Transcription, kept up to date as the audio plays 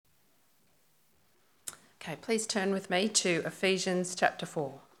Okay, please turn with me to Ephesians chapter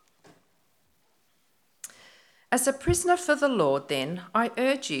 4. As a prisoner for the Lord, then, I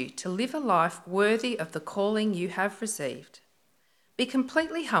urge you to live a life worthy of the calling you have received. Be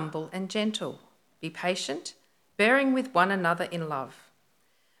completely humble and gentle. Be patient, bearing with one another in love.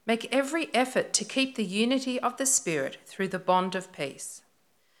 Make every effort to keep the unity of the Spirit through the bond of peace.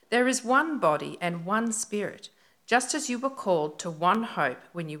 There is one body and one Spirit, just as you were called to one hope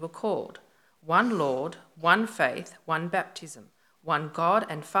when you were called. One Lord, one faith, one baptism, one God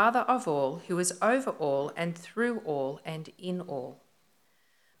and Father of all, who is over all and through all and in all.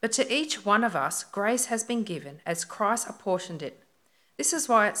 But to each one of us grace has been given as Christ apportioned it. This is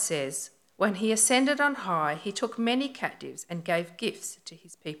why it says, when he ascended on high, he took many captives and gave gifts to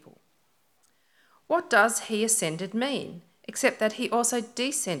his people. What does he ascended mean, except that he also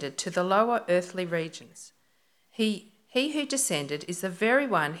descended to the lower earthly regions? He who descended is the very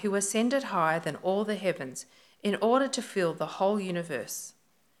one who ascended higher than all the heavens in order to fill the whole universe.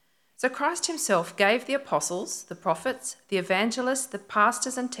 So Christ himself gave the apostles, the prophets, the evangelists, the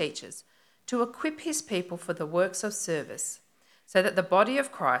pastors and teachers to equip his people for the works of service, so that the body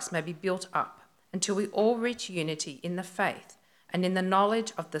of Christ may be built up until we all reach unity in the faith and in the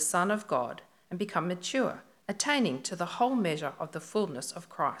knowledge of the Son of God and become mature, attaining to the whole measure of the fullness of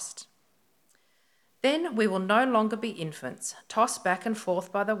Christ. Then we will no longer be infants, tossed back and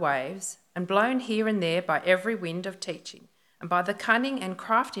forth by the waves and blown here and there by every wind of teaching and by the cunning and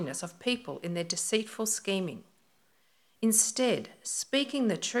craftiness of people in their deceitful scheming. Instead, speaking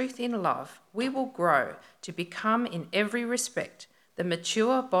the truth in love, we will grow to become in every respect the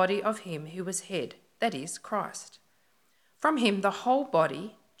mature body of him who is head, that is, Christ. From him the whole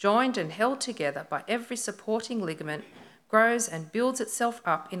body, joined and held together by every supporting ligament, grows and builds itself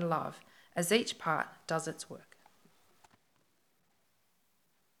up in love, as each part does its work.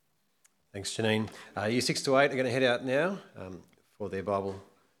 Thanks, Janine. Year 6 to 8 are going to head out now for their Bible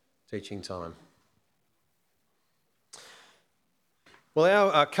teaching time.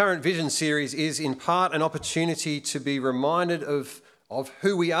 Well, our current vision series is in part an opportunity to be reminded of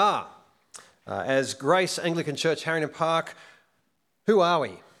who we are. As Grace Anglican Church, Harrington Park, who are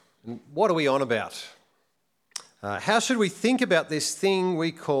we? And what are we on about? How should we think about this thing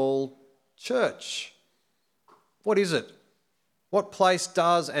we call church? What is it? What place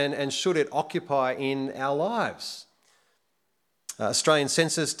does and should it occupy in our lives? Australian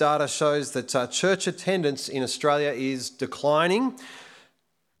census data shows that church attendance in Australia is declining,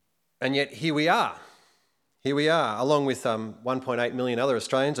 and yet here we are. Here we are, along with 1.8 million other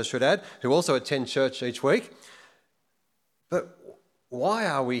Australians, I should add, who also attend church each week. But why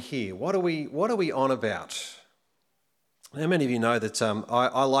are we here? What are we on about? How many of you know that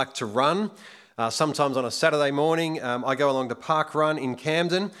I like to run? Sometimes on a Saturday morning, I go along to Park Run in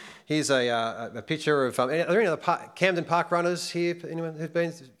Camden. Here's a picture of... are there any other Camden Park runners here? Anyone who's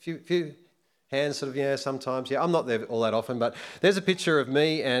been? A few hands, sort of, yeah, sometimes. Yeah, I'm not there all that often, but there's a picture of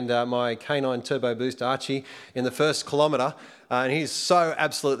me and my K9 Turbo Boost Archie in the first kilometre, and he's so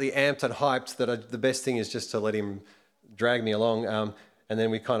absolutely amped and hyped that the best thing is just to let him drag me along, and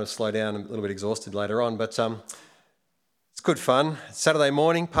then we kind of slow down, a little bit exhausted later on, but... It's good fun. Saturday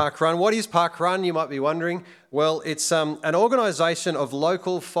morning, Park Run. What is Park Run, you might be wondering? Well, it's an organisation of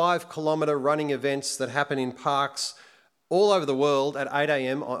local 5-kilometre running events that happen in parks all over the world at 8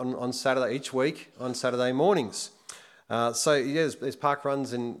 a.m. on Saturday each week on Saturday mornings. There's Park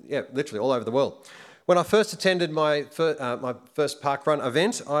Runs literally all over the world. When I first attended my first Park Run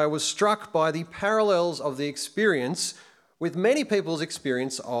event, I was struck by the parallels of the experience with many people's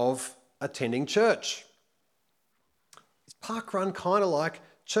experience of attending church. Park Run kind of like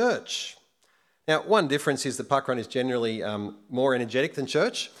church. Now, one difference is that Park Run is generally more energetic than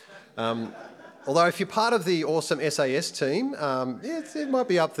church. Although if you're part of the awesome SAS team, it might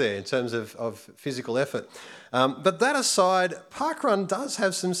be up there in terms of physical effort. But that aside, Park Run does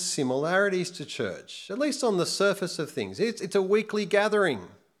have some similarities to church, at least on the surface of things. It's a weekly gathering.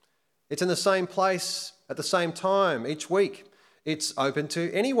 It's in the same place at the same time each week. It's open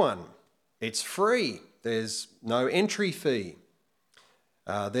to anyone. It's free. There's no entry fee.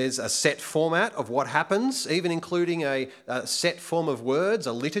 There's a set format of what happens, even including a set form of words,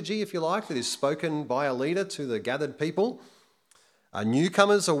 a liturgy, if you like, that is spoken by a leader to the gathered people.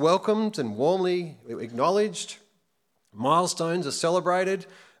 Newcomers are welcomed and warmly acknowledged. Milestones are celebrated.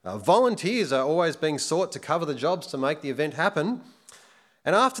 Volunteers are always being sought to cover the jobs to make the event happen.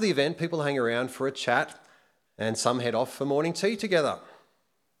 And after the event, people hang around for a chat and some head off for morning tea together.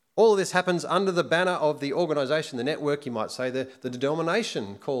 All of this happens under the banner of the organisation, the network, you might say, the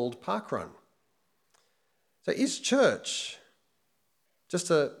denomination called Park Run. So is church just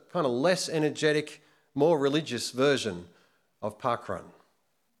a kind of less energetic, more religious version of parkrun.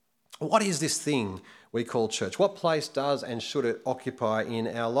 What is this thing we call church? What place does and should it occupy in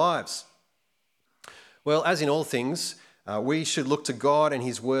our lives? Well, as in all things, we should look to God and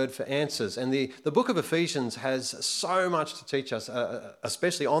his word for answers. And the book of Ephesians has so much to teach us,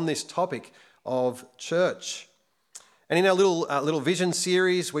 especially on this topic of church. And in our little vision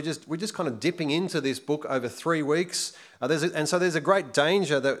series, we're just kind of dipping into this book over 3 weeks. So there's a great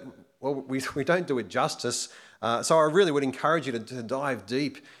danger that, well, we don't do it justice. So I really would encourage you to dive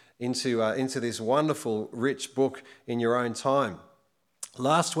deep into this wonderful, rich book in your own time.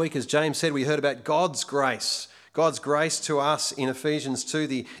 Last week, as James said, we heard about God's grace to us in Ephesians 2,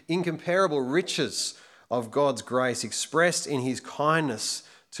 the incomparable riches of God's grace expressed in his kindness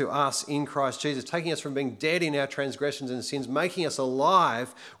to us in Christ Jesus, taking us from being dead in our transgressions and sins, making us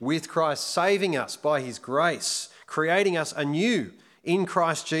alive with Christ, saving us by his grace, creating us anew in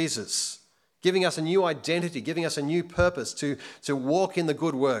Christ Jesus, giving us a new identity, giving us a new purpose to walk in the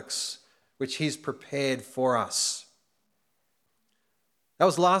good works which he's prepared for us. That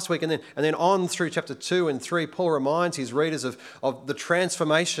was last week, and then on through chapter 2 and 3, Paul reminds his readers of the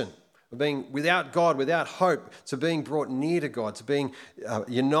transformation of being without God, without hope, to being brought near to God, to being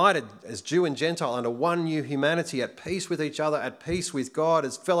united as Jew and Gentile under one new humanity, at peace with each other, at peace with God,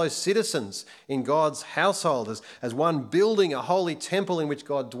 as fellow citizens in God's household, as one building a holy temple in which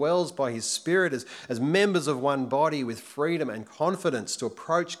God dwells by his Spirit, as members of one body with freedom and confidence to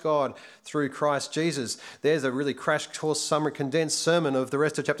approach God through Christ Jesus. There's a really crash course summary condensed sermon of the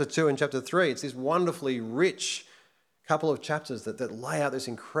rest of chapter 2 and chapter 3. It's this wonderfully rich couple of chapters that lay out this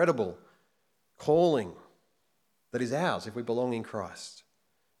incredible calling that is ours if we belong in Christ,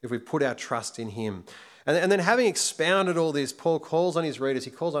 if we put our trust in him. And then having expounded all this, Paul calls on his readers,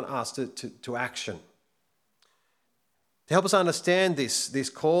 he calls on us to action. To help us understand this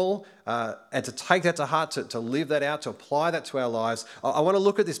call and to take that to heart, to live that out, to apply that to our lives, I want to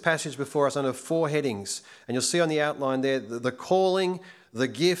look at this passage before us under 4 headings. And you'll see on the outline there, the calling, the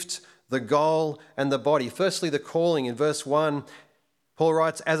gift, the goal, and the body. Firstly, the calling. In verse 1, Paul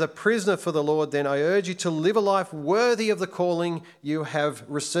writes, "As a prisoner for the Lord, then I urge you to live a life worthy of the calling you have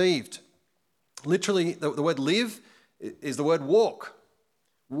received." Literally, the word live is the word walk.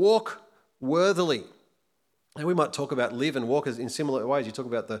 Walk worthily. And we might talk about live and walk in similar ways. You talk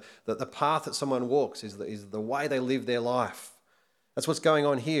about the path that someone walks is the way they live their life. That's what's going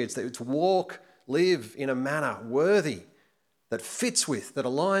on here. It's walk, live in a manner worthy, that fits with, that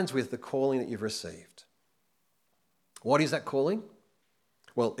aligns with the calling that you've received. What is that calling?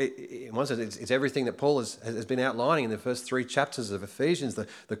 Well, in one sense, it's everything that Paul has been outlining in the first 3 chapters of Ephesians,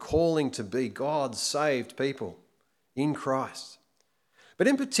 the calling to be God's saved people in Christ. But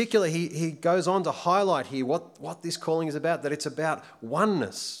in particular, he goes on to highlight here what this calling is about, that it's about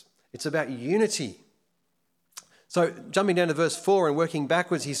oneness. It's about unity. So jumping down to verse 4 and working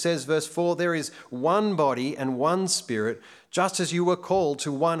backwards, he says, verse 4, "There is one body and one Spirit, just as you were called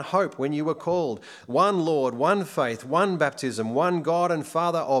to one hope when you were called. One Lord, one faith, one baptism, one God and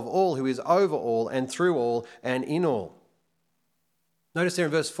Father of all, who is over all and through all and in all." Notice there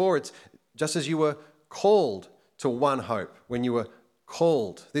in verse 4, it's just as you were called to one hope when you were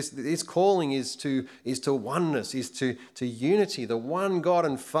called. This calling is to oneness, is to unity. The one God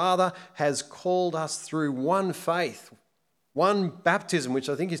and Father has called us through one faith, one baptism, which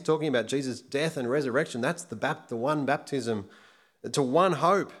I think is talking about Jesus' death and resurrection. That's the one baptism, to one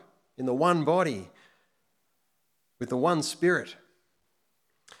hope in the one body with the one Spirit.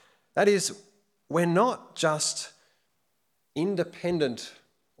 That is, we're not just independent,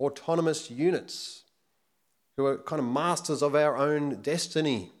 autonomous units who are kind of masters of our own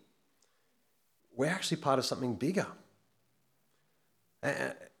destiny. We're actually part of something bigger.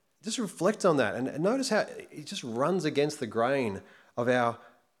 Just reflect on that and notice how it just runs against the grain of our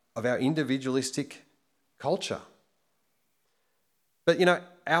individualistic culture. But,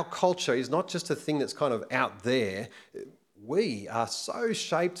 our culture is not just a thing that's kind of out there. We are so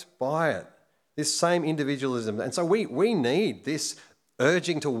shaped by it, this same individualism. And so we need this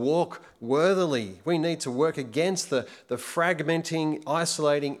urging to walk worthily. We need to work against the fragmenting,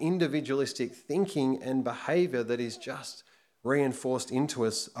 isolating, individualistic thinking and behaviour that is just reinforced into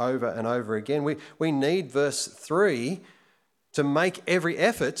us over and over again. We need, verse 3, to make every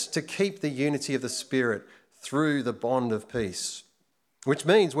effort to keep the unity of the Spirit through the bond of peace. Which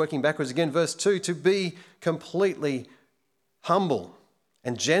means, working backwards again, verse 2, to be completely humble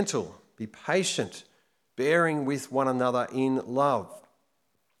and gentle, be patient, bearing with one another in love.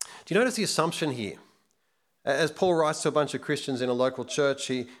 Do you notice the assumption here? As Paul writes to a bunch of Christians in a local church,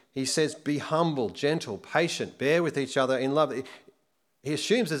 he says, be humble, gentle, patient, bear with each other in love. He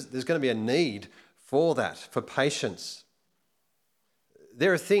assumes there's going to be a need for that, for patience.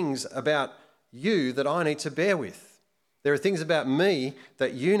 There are things about you that I need to bear with. There are things about me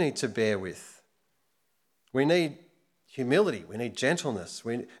that you need to bear with. We need humility, we need gentleness,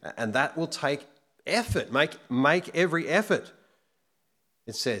 and that will take effort. Make every effort,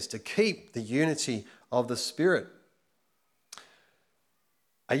 it says, to keep the unity of the Spirit.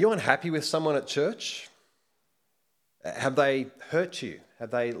 Are you unhappy with someone at church? Have they hurt you?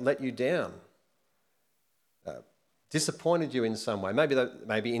 Have they let you down? Disappointed you in some way?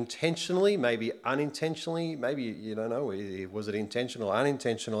 Maybe intentionally, maybe unintentionally, maybe you don't know, was it intentional or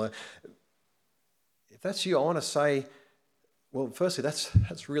unintentional? If that's you, I want to say, well, firstly,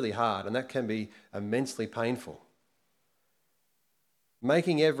 that's really hard, and that can be immensely painful.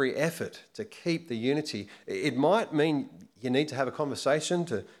 Making every effort to keep the unity, it might mean you need to have a conversation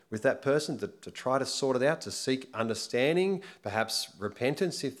with that person to try to sort it out, to seek understanding, perhaps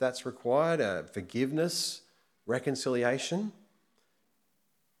repentance if that's required, forgiveness, reconciliation.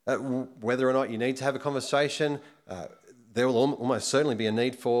 Whether or not you need to have a conversation, there will almost certainly be a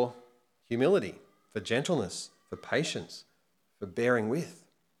need for humility, for gentleness, for patience, for bearing with.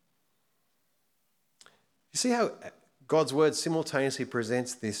 You see how God's word simultaneously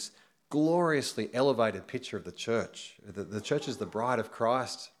presents this gloriously elevated picture of the church. The church is the bride of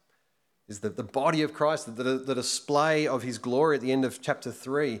Christ, is the body of Christ, the display of his glory at the end of chapter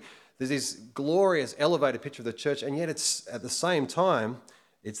 3. There's this glorious elevated picture of the church, and yet it's at the same time,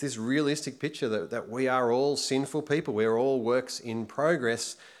 it's this realistic picture that we are all sinful people. We're all works in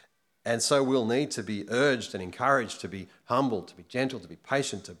progress, and so we'll need to be urged and encouraged to be humble, to be gentle, to be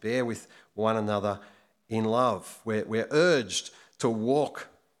patient, to bear with one another in love. We're urged to walk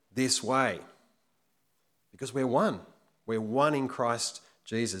this way because we're one. We're one in Christ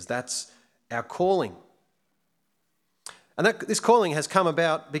Jesus. That's our calling. And this calling has come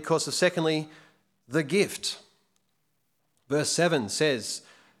about because of, secondly, the gift. Verse 7 says,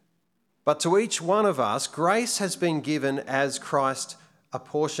 "But to each one of us grace has been given as Christ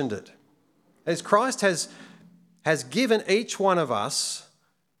apportioned it." As Christ has given each one of us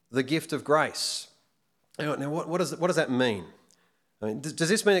the gift of grace. Now, what does that mean? I mean, does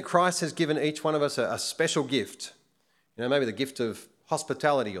this mean that Christ has given each one of us a special gift? Maybe the gift of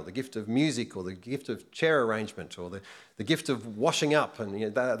hospitality, or the gift of music, or the gift of chair arrangement, or the gift of washing up.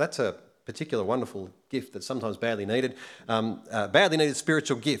 And that's a particular wonderful gift that's sometimes badly needed. Badly needed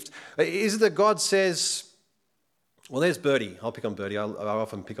spiritual gift. Is it that God says, well, there's Bertie. I'll pick on Bertie. I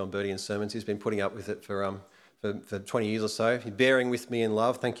often pick on Bertie in sermons. He's been putting up with it for 20 years or so. He's bearing with me in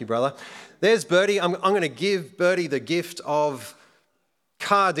love. Thank you, brother. There's Bertie. I'm going to give Bertie the gift of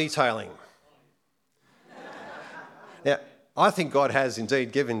car detailing. Now, I think God has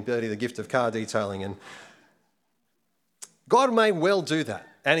indeed given Bertie the gift of car detailing, and God may well do that.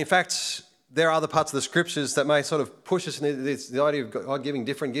 And in fact, there are other parts of the scriptures that may sort of push us in the idea of God giving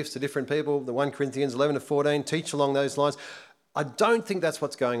different gifts to different people. The 1 Corinthians 11 to 14 teach along those lines. I don't think that's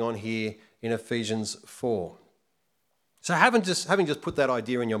what's going on here in Ephesians 4. So having just put that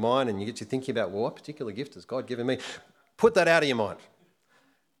idea in your mind, and you get you thinking about, well, what particular gift has God given me? Put that out of your mind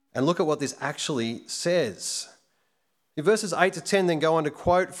and look at what this actually says. In verses 8 to 10 then go on to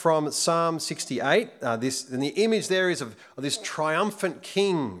quote from Psalm 68. And the image there is of this triumphant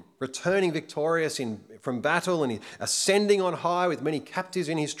king returning victorious from battle, and he's ascending on high with many captives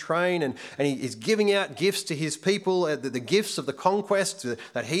in his train, and he is giving out gifts to his people, the gifts of the conquest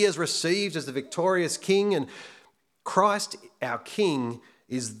that he has received as the victorious king. And Christ, our king,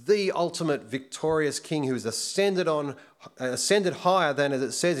 is the ultimate victorious king who has ascended higher than, as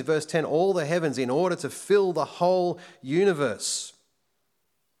it says in verse 10, all the heavens, in order to fill the whole universe.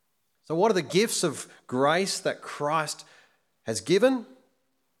 So what are the gifts of grace that Christ has given?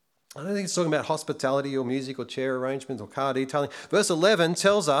 I don't think it's talking about hospitality or music or chair arrangement or car detailing. Verse 11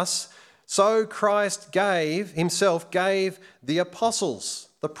 tells us, so Christ himself gave the apostles,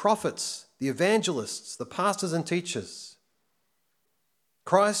 the prophets, the evangelists, the pastors and teachers.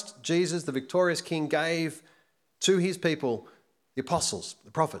 Christ Jesus, the victorious king, gave to his people the apostles,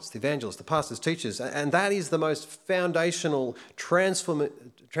 the prophets, the evangelists, the pastors, teachers, and that is the most foundational,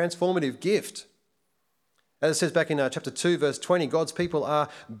 transformative gift. As it says back in chapter 2, verse 20, God's people are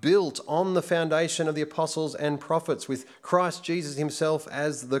built on the foundation of the apostles and prophets, with Christ Jesus himself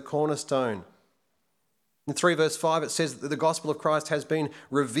as the cornerstone. In 3 verse 5, it says that the gospel of Christ has been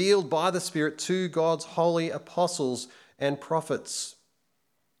revealed by the Spirit to God's holy apostles and prophets.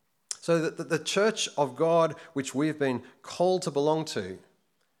 So that the church of God, which we've been called to belong to,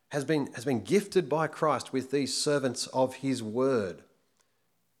 has been gifted by Christ with these servants of his word.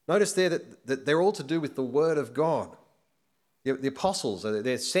 Notice there that they're all to do with the word of God. The apostles,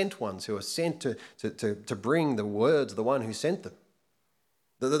 they're sent ones who are sent to bring the words of the one who sent them.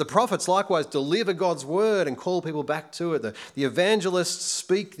 The prophets likewise deliver God's word and call people back to it. The evangelists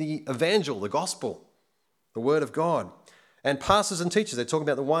speak the evangel, the gospel, the word of God. And pastors and teachers, they're talking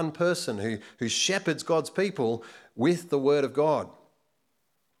about the one person who shepherds God's people with the word of God.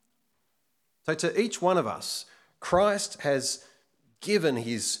 So to each one of us, Christ has given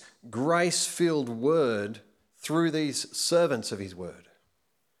his grace-filled word through these servants of his word.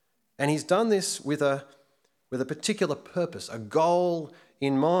 And he's done this with a particular purpose, a goal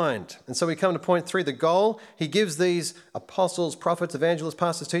in mind. And so we come to point 3, the goal. He gives these apostles, prophets, evangelists,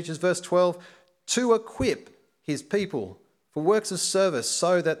 pastors, teachers, verse 12, to equip his people for works of service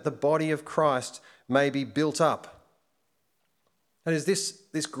so that the body of Christ may be built up. That is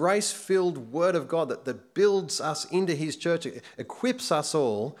this grace-filled word of God that builds us into his church, equips us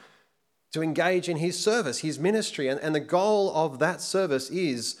all to engage in his service, his ministry. And the goal of that service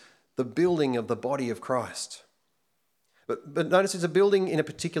is the building of the body of Christ. But notice it's a building in a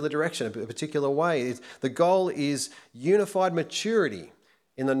particular direction, a particular way. The goal is unified maturity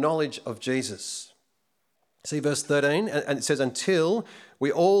in the knowledge of Jesus. See verse 13, and it says, until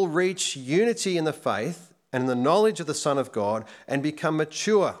we all reach unity in the faith and in the knowledge of the Son of God and become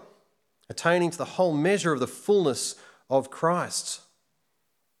mature, attaining to the whole measure of the fullness of Christ.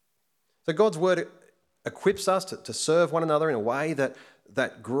 So God's word equips us to serve one another in a way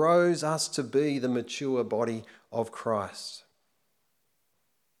that grows us to be the mature body of Christ.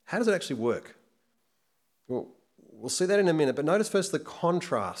 How does it actually work? Well, we'll see that in a minute, but notice first the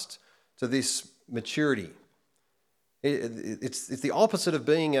contrast to this maturity. It's the opposite of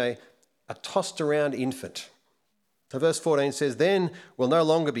being a tossed around infant. So verse 14 says, then we'll no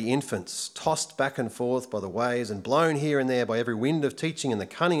longer be infants, tossed back and forth by the waves and blown here and there by every wind of teaching and the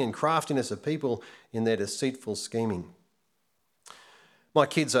cunning and craftiness of people in their deceitful scheming. My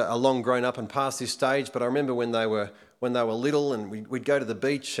kids are long grown up and past this stage, but I remember when they were little and we'd go to the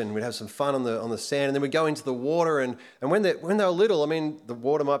beach and we'd have some fun on the sand, and then we'd go into the water, and when they were little, I mean, the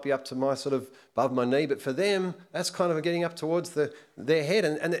water might be up to my sort of above my knee, but for them, that's kind of getting up towards their head,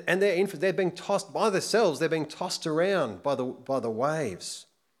 and they're infants, they're being tossed by themselves, they're being tossed around by the waves.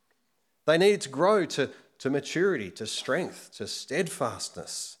 They needed to grow to maturity, to strength, to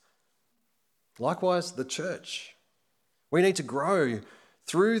steadfastness. Likewise, the church. We need to grow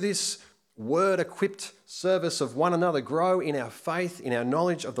through this word-equipped service of one another, grow in our faith, in our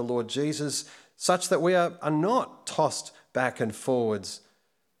knowledge of the Lord Jesus, such that we are not tossed back and forwards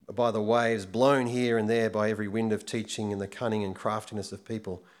by the waves, blown here and there by every wind of teaching and the cunning and craftiness of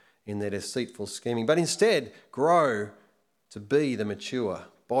people in their deceitful scheming, but instead grow to be the mature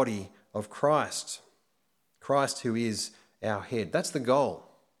body of Christ. Christ who is our head. That's the goal.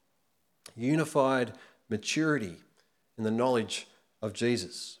 Unified maturity in the knowledge of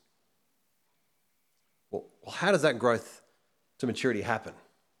Jesus. Well, how does that growth to maturity happen?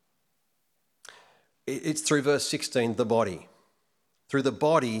 It's through verse 16, the body. Through the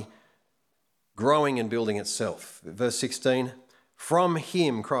body growing and building itself. Verse 16, from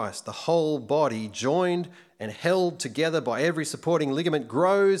him, Christ, the whole body, joined and held together by every supporting ligament,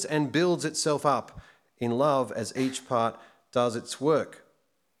 grows and builds itself up in love as each part does its work.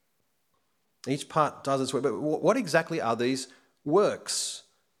 Each part does its work. But what exactly are these works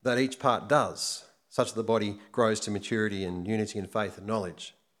that each part does, such that the body grows to maturity and unity and faith and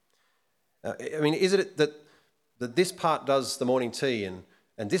knowledge? Is it that this part does the morning tea and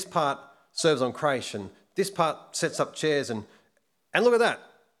this part serves on creche and this part sets up chairs and look at that.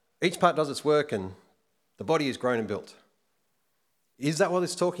 Each part does its work and the body is grown and built. Is that what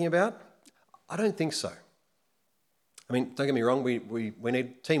it's talking about? I don't think so. Don't get me wrong, we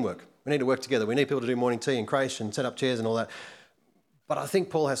need teamwork. We need to work together. We need people to do morning tea and creche and set up chairs and all that. But I think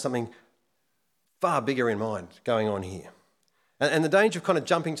Paul has something far bigger in mind going on here. And the danger of kind of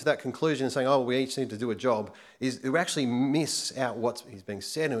jumping to that conclusion and saying, we each need to do a job, is we actually miss out what is being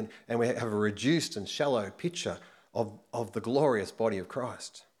said, and we have a reduced and shallow picture of the glorious body of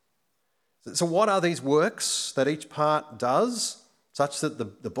Christ. So what are these works that each part does, such that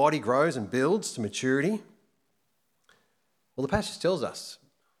the body grows and builds to maturity? Well, the passage tells us.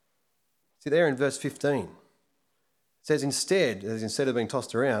 See there in verse 15. It says, instead of being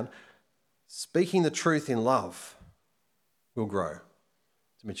tossed around, speaking the truth in love will grow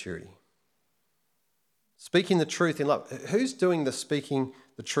to maturity. Speaking the truth in love. Who's doing the speaking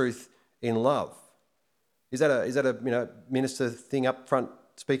the truth in love? Is that a minister thing up front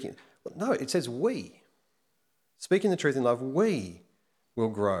speaking? Well, no, it says we. Speaking the truth in love, we will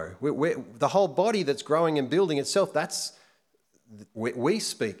grow. The whole body that's growing and building itself, we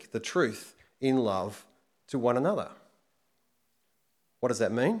speak the truth in love to one another. What does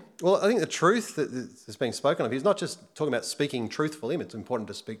that mean? Well, I think the truth that is being spoken of is not just talking about speaking truthfully. It's important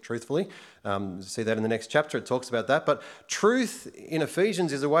to speak truthfully. See that in the next chapter, it talks about that. But truth in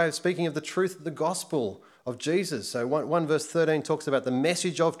Ephesians is a way of speaking of the truth of the gospel of Jesus. So 1 verse 13 talks about the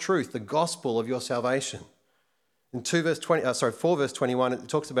message of truth, the gospel of your salvation. In 4 verse 21, it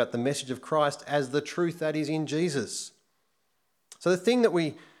talks about the message of Christ as the truth that is in Jesus. So the thing that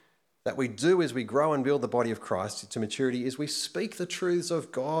we do as we grow and build the body of Christ to maturity is we speak the truths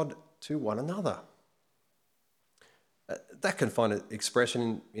of God to one another. That can find an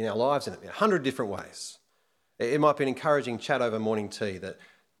expression in our lives in 100 different ways. It might be an encouraging chat over morning tea that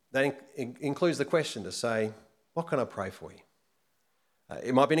includes the question to say, what can I pray for you?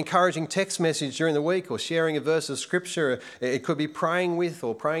 It might be an encouraging text message during the week or sharing a verse of scripture. It could be praying with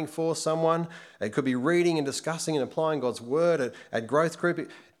or praying for someone. It could be reading and discussing and applying God's word at growth group.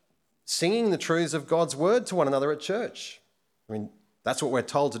 Singing the truths of God's word to one another at church. I mean, that's what we're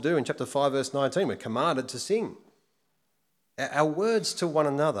told to do in chapter 5, verse 19. We're commanded to sing. Our words to one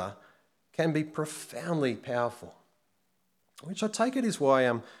another can be profoundly powerful, which I take it is why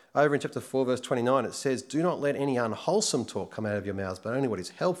over in chapter 4, verse 29, it says, do not let any unwholesome talk come out of your mouths, but only what is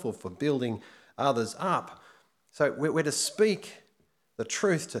helpful for building others up. So we're to speak the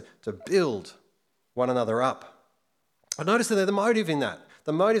truth to build one another up. I notice that the motive in that,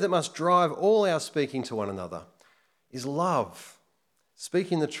 the motive that must drive all our speaking to one another is love.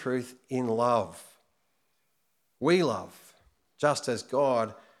 Speaking the truth in love. We love, just as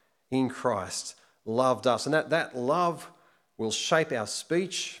God in Christ loved us. And that love will shape our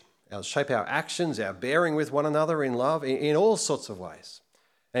speech, shape our actions, our bearing with one another in love in all sorts of ways.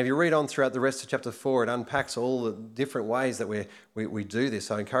 And if you read on throughout the rest of chapter 4, it unpacks all the different ways that we do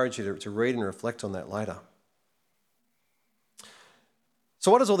this. I encourage you to read and reflect on that later. So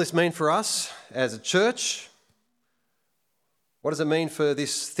what does all this mean for us as a church? What does it mean for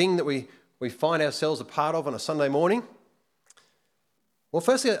this thing that we find ourselves a part of on a Sunday morning? Well,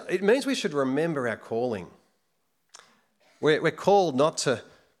 firstly, it means we should remember our calling. We're called not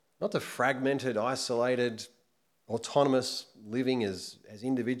to fragmented, isolated, autonomous living as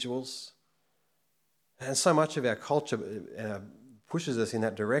individuals. And so much of our culture pushes us in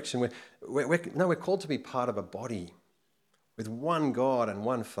that direction. We're called to be part of a body with one God and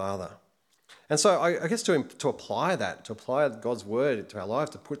one Father. And so I guess to apply that, to apply God's word to our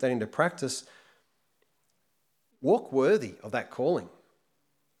lives, to put that into practice, walk worthy of that calling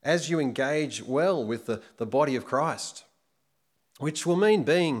as you engage well with the body of Christ, which will mean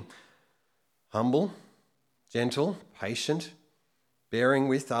being humble, gentle, patient, bearing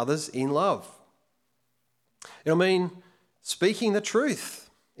with others in love. It'll mean speaking the truth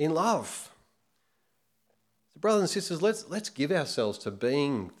in love. So brothers and sisters, let's give ourselves to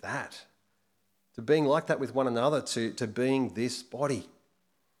being that, to being like that with one another, to being this body.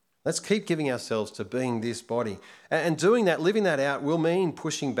 Let's keep giving ourselves to being this body. And doing that, living that out, will mean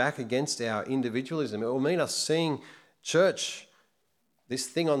pushing back against our individualism. It will mean us seeing church, this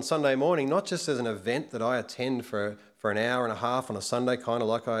thing on Sunday morning, not just as an event that I attend for an hour and a half on a Sunday, kind of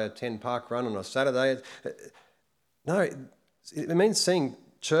like I attend Park Run on a Saturday. No, it means seeing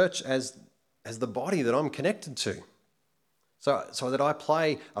church as the body that I'm connected to. So that I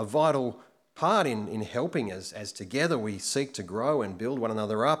play a vital part in helping as together we seek to grow and build one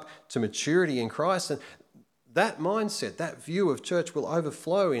another up to maturity in Christ. And that mindset, that view of church will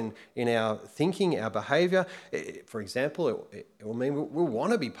overflow in our thinking, our behaviour. For example, it will mean we'll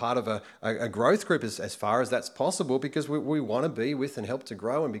want to be part of a growth group as far as that's possible, because we want to be with and help to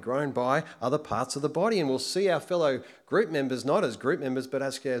grow and be grown by other parts of the body. And we'll see our fellow group members not as group members but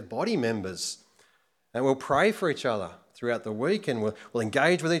as body members. And we'll pray for each other throughout the week, and we'll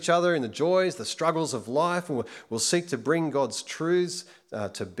engage with each other in the joys, the struggles of life, and we'll seek to bring God's truths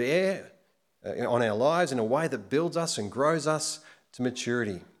to bear on our lives in a way that builds us and grows us to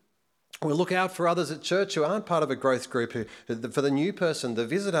maturity. We'll look out for others at church who aren't part of a growth group, for the new person, the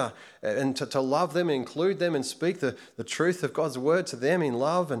visitor, and to love them and include them and speak the truth of God's word to them in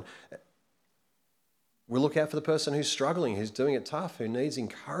love. And we'll look out for the person who's struggling, who's doing it tough, who needs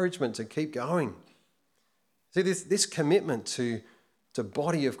encouragement to keep going. See, this commitment to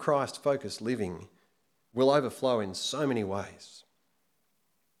body of Christ focused living will overflow in so many ways.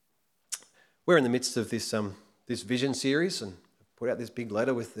 We're in the midst of this vision series, and put out this big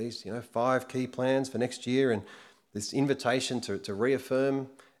letter with these 5 key plans for next year, and this invitation to reaffirm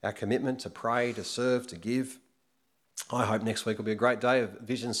our commitment to pray, to serve, to give. I hope next week will be a great day of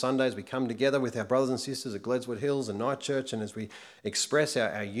Vision Sunday as we come together with our brothers and sisters at Gledswood Hills and Night Church, and as we express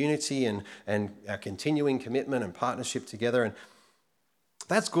our unity and our continuing commitment and partnership together. And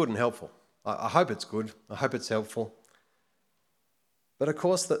that's good and helpful. I hope it's good. I hope it's helpful. But of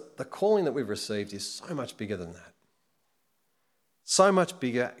course, the calling that we've received is so much bigger than that. So much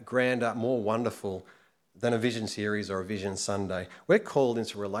bigger, grander, more wonderful than a vision series or a vision Sunday. We're called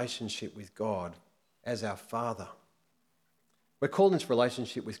into relationship with God as our Father. We're called into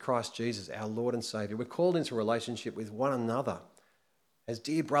relationship with Christ Jesus, our Lord and Saviour. We're called into relationship with one another as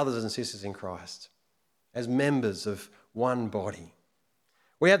dear brothers and sisters in Christ, as members of one body.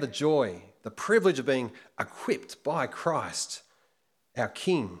 We have the joy, the privilege of being equipped by Christ, our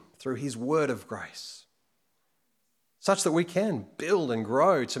King, through his word of grace, such that we can build and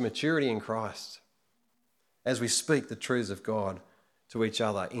grow to maturity in Christ as we speak the truths of God to each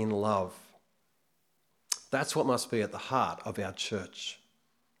other in love. That's what must be at the heart of our church.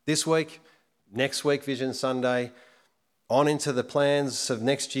 This week, next week, Vision Sunday, on into the plans of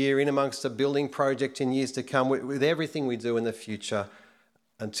next year, in amongst a building project in years to come, with everything we do in the future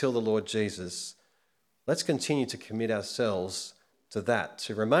until the Lord Jesus. Let's continue to commit ourselves to that,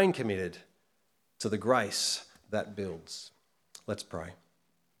 to remain committed to the grace that builds. Let's pray.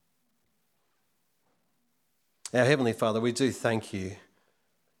 Our Heavenly Father, we do thank you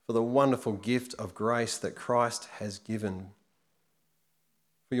for the wonderful gift of grace that Christ has given,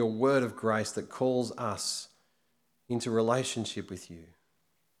 for your word of grace that calls us into relationship with you,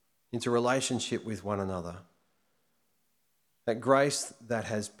 into relationship with one another. That grace that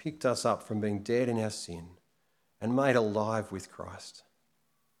has picked us up from being dead in our sin and made alive with Christ.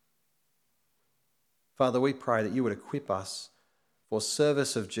 Father, we pray that you would equip us for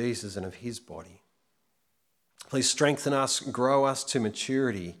service of Jesus and of his body. Please strengthen us, grow us to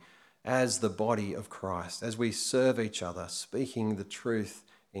maturity as the body of Christ, as we serve each other, speaking the truth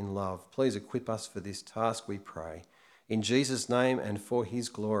in love. Please equip us for this task, we pray. In Jesus' name and for his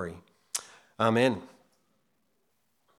glory. Amen.